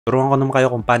Turuan ko naman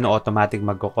kayo kung paano automatic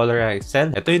magko-colorize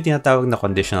cell. Ito yung tinatawag na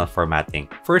conditional formatting.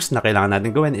 First na kailangan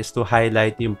natin gawin is to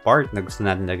highlight yung part na gusto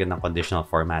natin lagyan ng conditional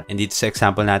format. And dito sa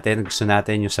example natin, gusto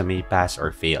natin yung sa may pass or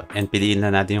fail. And piliin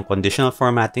na natin yung conditional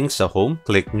formatting sa home.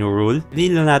 Click new rule.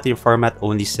 Piliin na natin yung format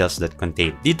only cells that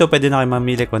contain. Dito pwede na kayo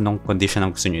mamili kung anong condition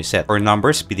ang gusto nyo i-set. For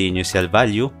numbers, piliin yung cell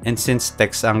value. And since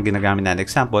text ang ginagamit natin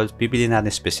example, pipiliin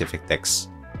natin specific text.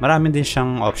 Marami din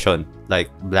siyang option like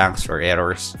blanks or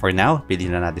errors. For now,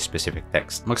 piliin na natin specific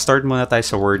text. Mag-start muna tayo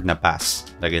sa word na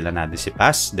pass. Lagyan lang natin si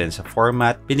pass. Then sa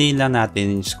format, piliin lang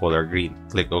natin yung color green.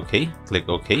 Click OK. Click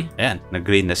OK. Ayan,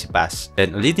 nag-green na si pass.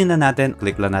 Then ulitin na natin.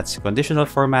 Click lang natin si conditional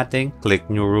formatting. Click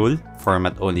new rule.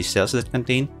 Format only cells that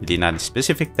contain. Piliin natin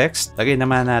specific text. Lagay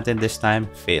naman natin this time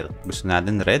fail. Gusto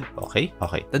natin red. Okay.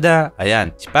 Okay. Tada!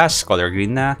 Ayan. Si pass, color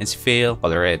green na. And si fail,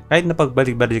 color red. Kahit na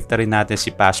pagbalik-balik ta rin natin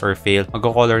si pass or fail,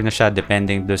 mag-color na siya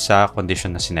depending do sa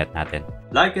condition na sinet natin.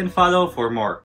 Like and follow for more.